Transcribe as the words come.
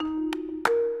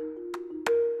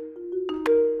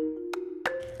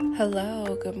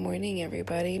Hello, good morning,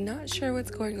 everybody. Not sure what's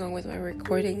going on with my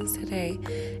recordings today.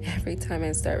 Every time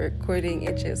I start recording,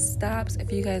 it just stops.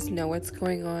 If you guys know what's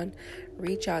going on,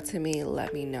 reach out to me,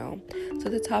 let me know. So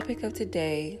the topic of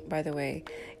today, by the way,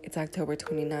 it's October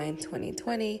 29,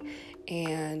 2020,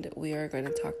 and we are going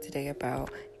to talk today about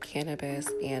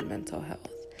cannabis and mental health.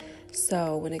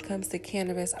 So when it comes to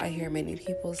cannabis, I hear many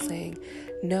people saying,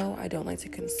 no, I don't like to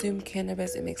consume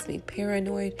cannabis. It makes me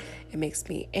paranoid. It makes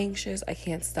me anxious. I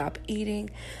can't stop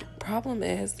eating. Problem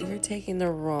is, you're taking the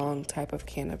wrong type of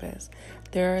cannabis.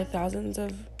 There are thousands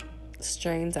of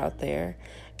strains out there,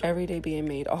 every day being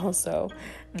made also,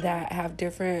 that have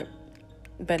different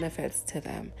benefits to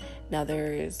them. Now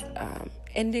there is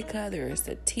indica, there is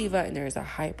sativa, and there is a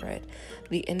hybrid.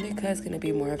 The indica is going to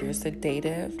be more of your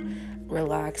sedative,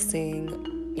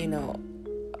 relaxing,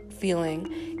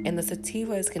 feeling, and the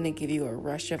sativa is going to give you a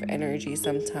rush of energy.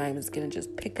 Sometimes it's going to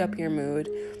just pick up your mood.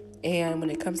 And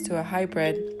when it comes to a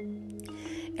hybrid,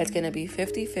 it's going to be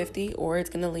 50-50, or it's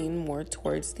going to lean more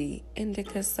towards the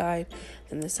indica side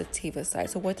than the sativa side.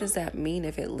 So what does that mean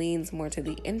if it leans more to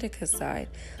the indica side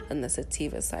than the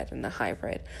sativa side and the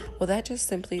hybrid? Well, that just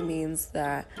simply means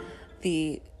that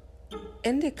the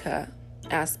indica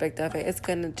aspect of it is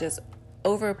going to just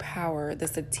overpower the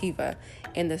sativa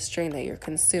in the strain that you're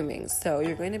consuming. So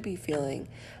you're going to be feeling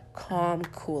calm,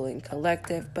 cool, and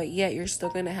collective, but yet you're still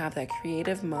going to have that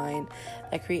creative mind,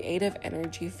 that creative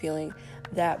energy feeling,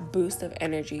 that boost of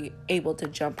energy, able to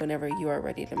jump whenever you are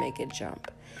ready to make it jump.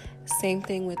 Same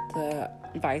thing with the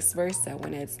vice versa.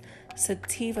 When it's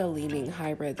sativa leaning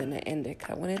hybrid than the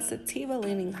indica, when it's sativa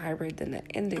leaning hybrid than the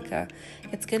indica,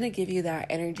 it's going to give you that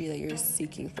energy that you're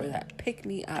seeking for, that pick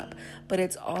me up, but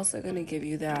it's also going to give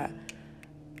you that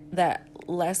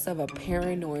less of a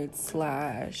paranoid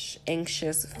 /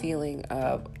 anxious feeling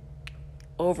of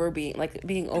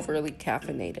being overly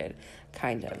caffeinated,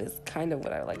 is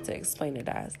what I like to explain it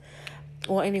as.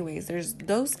 Well, anyways, there's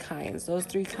those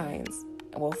three kinds.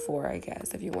 Well, 4, I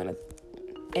guess, if you want to.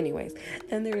 Anyways,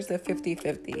 then there's the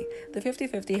 50-50. The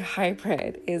 50-50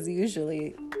 hybrid is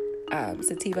usually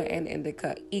sativa and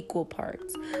indica equal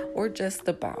parts, or just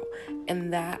about.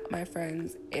 And that, my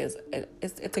friends,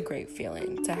 it's a great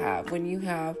feeling to have when you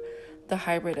have the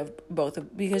hybrid of both,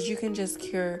 because you can just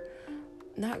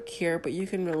but you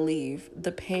can relieve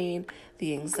the pain,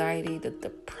 the anxiety, the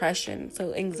depression.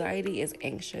 So anxiety is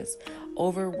anxious,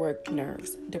 overworked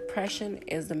nerves. Depression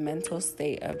is the mental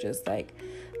state of just like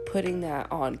putting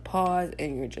that on pause,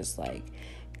 and you're just like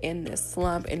in this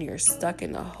slump, and you're stuck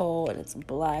in a hole, and it's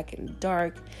black and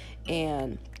dark,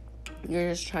 and you're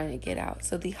just trying to get out.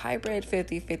 So the hybrid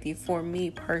 50-50 for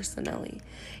me personally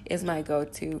is my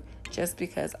go-to, just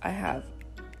because I have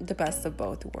the best of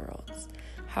both worlds.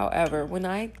 However, when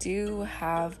I do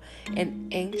have an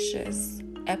anxious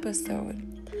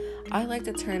episode, I like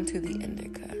to turn to the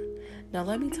indica. Now,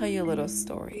 let me tell you a little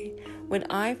story. When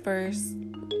I first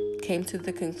came to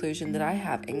the conclusion that I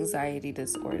have anxiety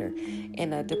disorder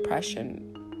and a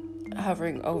depression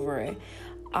hovering over it,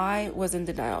 I was in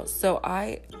denial. So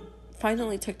I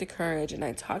finally took the courage, and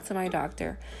I talked to my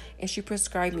doctor, and she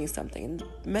prescribed me something. And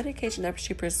the medication that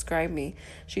she prescribed me,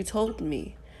 she told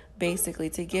me basically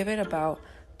to give it about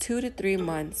 2 to 3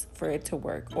 months for it to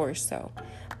work or so.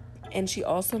 And she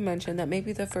also mentioned that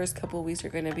maybe the first couple of weeks are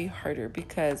going to be harder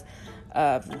because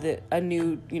of a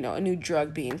new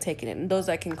drug being taken in. And those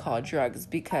I can call drugs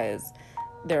because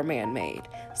they're man-made.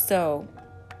 So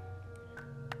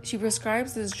she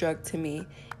prescribes this drug to me,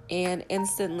 and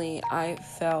instantly I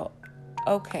felt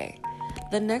okay.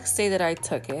 The next day that I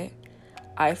took it,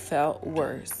 I felt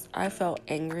worse. I felt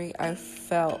angry. I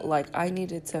felt like I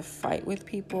needed to fight with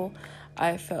people.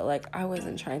 I felt like I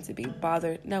wasn't trying to be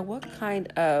bothered. Now, what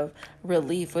kind of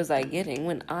relief was I getting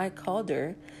when I called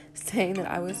her saying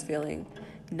that I was feeling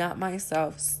not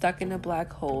myself, stuck in a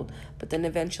black hole, but then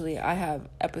eventually I have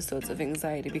episodes of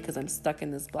anxiety because I'm stuck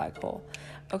in this black hole?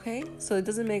 Okay, so it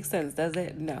doesn't make sense, does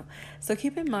it? No. So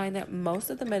keep in mind that most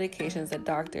of the medications that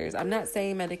doctors, I'm not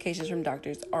saying medications from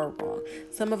doctors are wrong.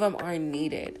 Some of them are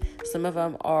needed. Some of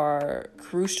them are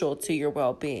crucial to your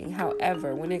well-being.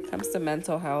 However, when it comes to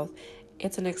mental health,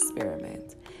 it's an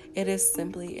experiment. It is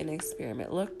simply an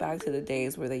experiment. Look back to the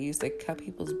days where they used to cut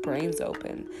people's brains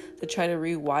open to try to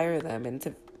rewire them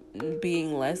into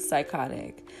being less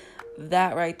psychotic.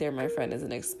 That right there, my friend, is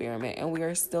an experiment, and we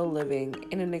are still living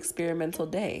in an experimental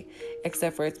day,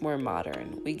 except for it's more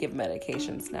modern. We give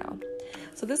medications now.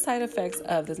 So the side effects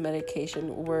of this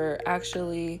medication were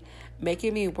actually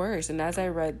making me worse. And as I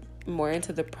read more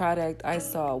into the product, I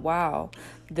saw, wow,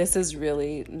 this is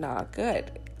really not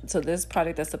good. So this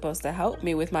product that's supposed to help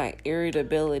me with my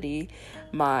irritability,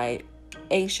 my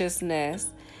anxiousness,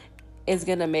 is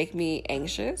going to make me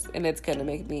anxious and it's going to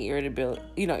make me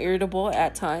irritable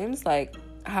at times. Like,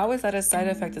 how is that a side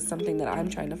effect of something that I'm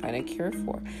trying to find a cure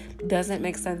for? Doesn't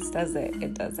make sense, does it?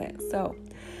 It doesn't. So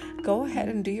go ahead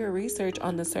and do your research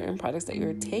on the certain products that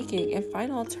you're taking and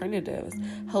find alternatives.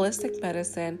 Holistic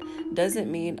medicine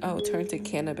doesn't mean, turn to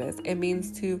cannabis. It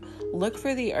means to look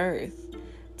for the earth,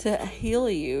 to heal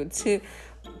you.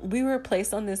 We were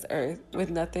placed on this earth with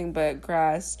nothing but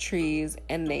grass, trees,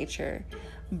 and nature.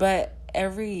 But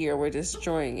every year we're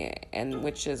destroying it, and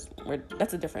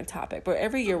that's a different topic. But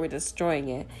every year we're destroying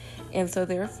it. And so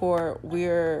therefore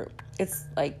it's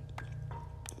like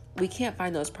we can't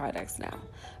find those products now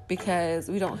because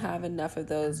we don't have enough of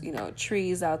those,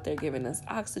 trees out there giving us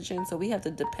oxygen. So we have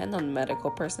to depend on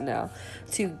medical personnel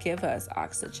to give us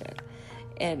oxygen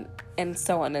and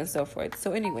so on and so forth.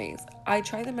 So anyways, I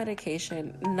tried the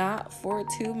medication not for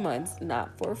 2 months,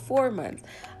 not for 4 months.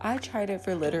 I tried it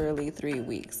for literally 3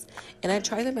 weeks. And I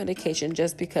tried the medication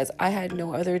just because I had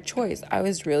no other choice. I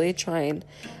was really trying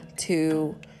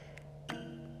to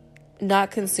not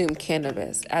consume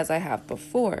cannabis as I have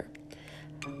before.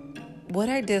 What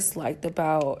I disliked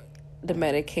about the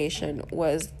medication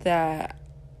was that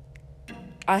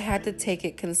I had to take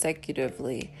it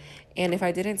consecutively. And if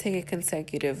I didn't take it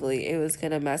consecutively, it was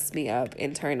going to mess me up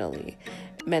internally,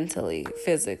 mentally,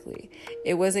 physically.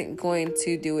 It wasn't going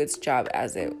to do its job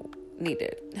as it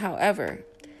needed. However,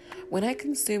 when I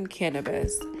consume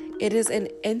cannabis, it is an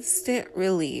instant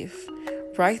relief.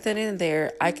 Right then and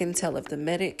there, I can tell if the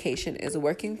medication is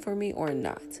working for me or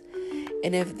not.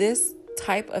 And if this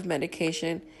type of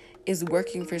medication is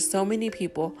working for so many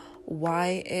people,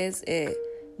 why is it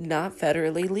not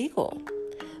federally legal?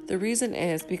 The reason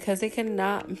is because they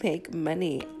cannot make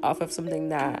money off of something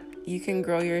that you can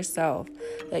grow yourself,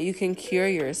 that you can cure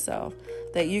yourself,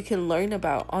 that you can learn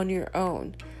about on your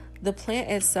own. The plant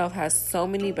itself has so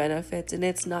many benefits, and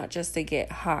it's not just to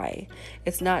get high.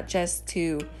 It's not just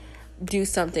to do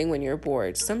something when you're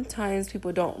bored. Sometimes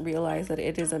people don't realize that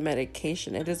it is a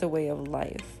medication. It is a way of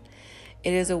life.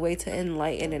 It is a way to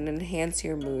enlighten and enhance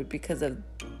your mood because of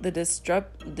the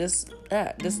disturbance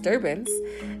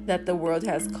that the world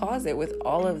has caused it with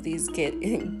all of these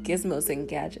gizmos and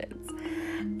gadgets.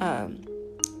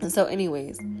 So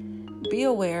anyways, be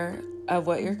aware of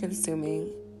what you're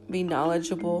consuming. Be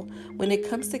knowledgeable. When it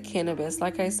comes to cannabis,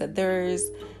 like I said, there's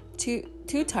two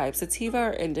types, sativa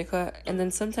or indica, and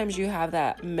then sometimes you have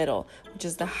that middle, which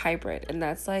is the hybrid, and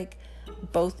that's like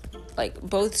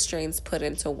both strains put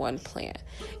into one plant.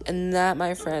 And that,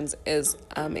 my friends, is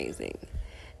amazing.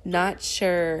 Not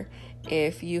sure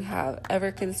if you have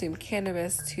ever consumed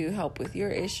cannabis to help with your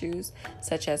issues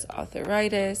such as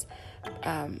arthritis,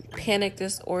 panic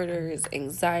disorders,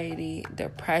 anxiety,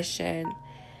 depression,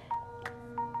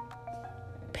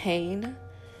 pain.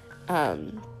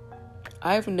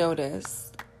 I've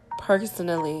noticed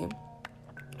personally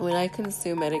when I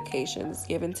consume medications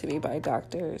given to me by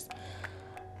doctors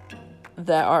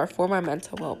that are for my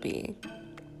mental well-being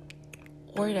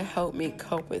or to help me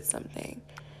cope with something,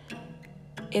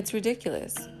 it's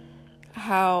ridiculous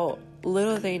how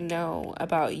little they know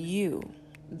about you.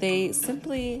 They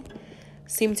simply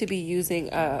seem to be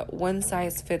using a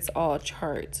one-size-fits-all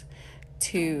chart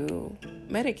to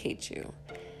medicate you.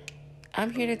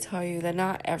 I'm here to tell you that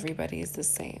not everybody is the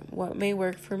same. What may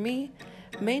work for me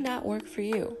may not work for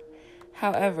you.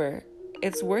 However,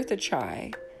 it's worth a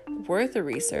try, worth a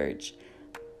research,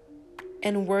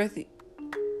 and worth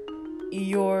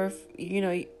your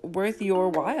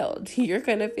while. You're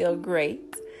gonna feel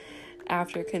great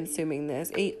after consuming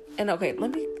this. And okay,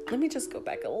 let me just go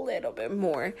back a little bit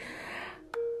more.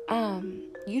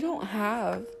 You don't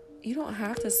have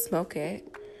to smoke it.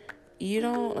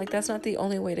 That's not the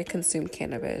only way to consume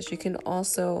cannabis. You can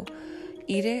also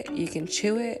eat it, you can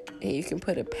chew it, and you can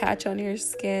put a patch on your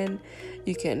skin,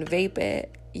 you can vape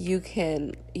it, you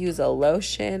can use a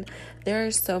lotion. There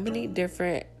are so many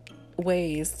different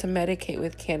ways to medicate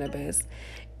with cannabis,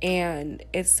 and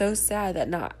it's so sad that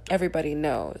not everybody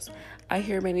knows. I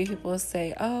hear many people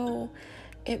say,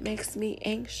 it makes me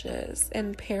anxious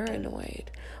and paranoid.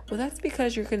 Well, that's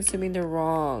because you're consuming the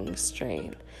wrong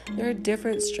strain. There are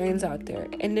different strains out there.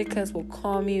 Indicas will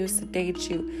calm you, sedate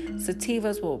you.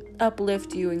 Sativas will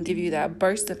uplift you and give you that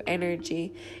burst of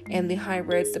energy. And the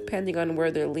hybrids, depending on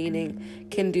where they're leaning,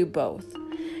 can do both.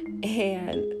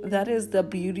 And that is the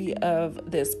beauty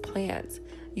of this plant.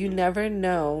 You never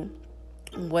know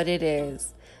what it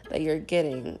is that you're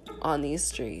getting on these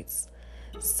streets.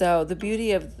 So the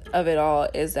beauty of it all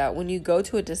is that when you go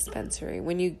to a dispensary,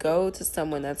 when you go to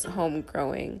someone that's home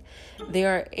growing, they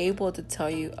are able to tell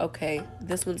you, okay,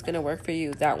 this one's going to work for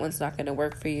you, that one's not going to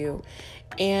work for you.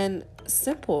 And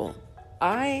simple.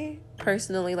 I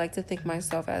personally like to think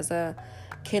myself as a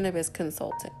cannabis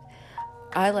consultant.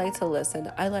 I like to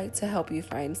listen. I like to help you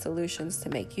find solutions to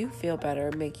make you feel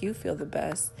better, make you feel the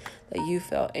best that you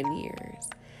felt in years.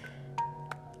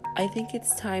 I think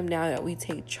it's time now that we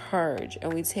take charge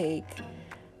and we take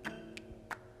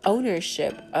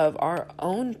ownership of our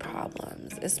own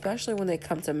problems, especially when they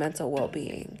come to mental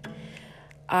well-being.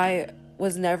 I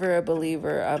was never a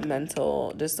believer of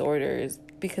mental disorders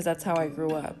because that's how I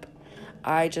grew up.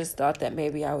 I just thought that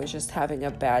maybe I was just having a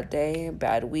bad day,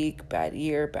 bad week, bad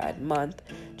year, bad month,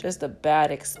 just a bad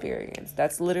experience.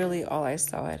 That's literally all I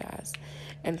saw it as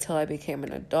until I became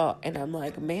an adult. And I'm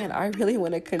like, man, I really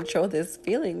want to control this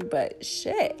feeling, but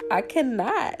shit, I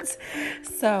cannot.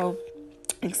 So,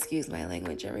 excuse my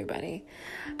language, everybody.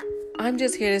 I'm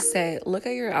just here to say, look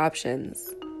at your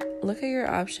options. Look at your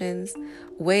options,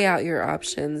 weigh out your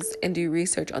options, and do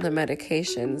research on the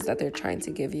medications that they're trying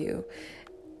to give you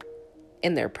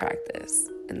in their practice.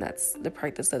 And that's the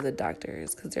practice of the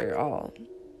doctors, because they're all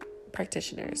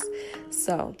practitioners.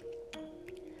 So,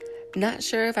 not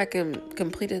sure if I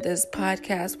completed this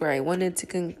podcast where I wanted to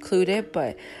conclude it,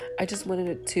 but I just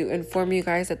wanted to inform you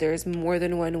guys that there is more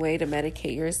than one way to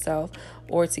medicate yourself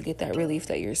or to get that relief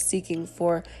that you're seeking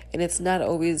for. And it's not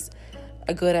always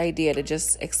a good idea to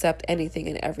just accept anything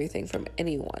and everything from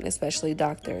anyone, especially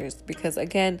doctors, because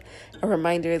again, a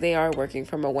reminder, they are working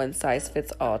from a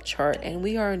one-size-fits-all chart, and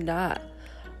we are not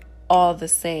all the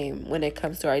same when it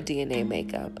comes to our DNA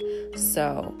makeup.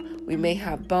 So we may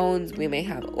have bones, we may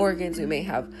have organs, we may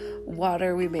have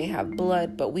water, we may have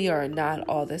blood, but we are not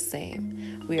all the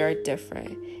same. We are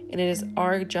different, and it is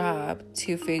our job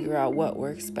to figure out what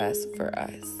works best for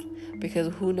us,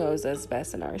 because who knows us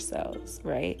best in ourselves,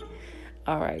 right?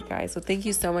 All right, guys. So thank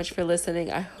you so much for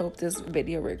listening. I hope this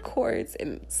video records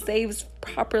and saves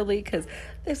properly, because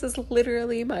this is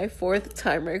literally my 4th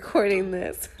time recording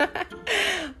this.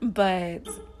 But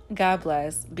God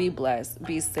bless. Be blessed.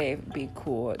 Be safe. Be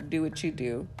cool. Do what you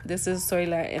do. This is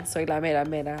Soyla and Soy La Mera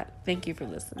Mera. Thank you for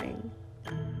listening.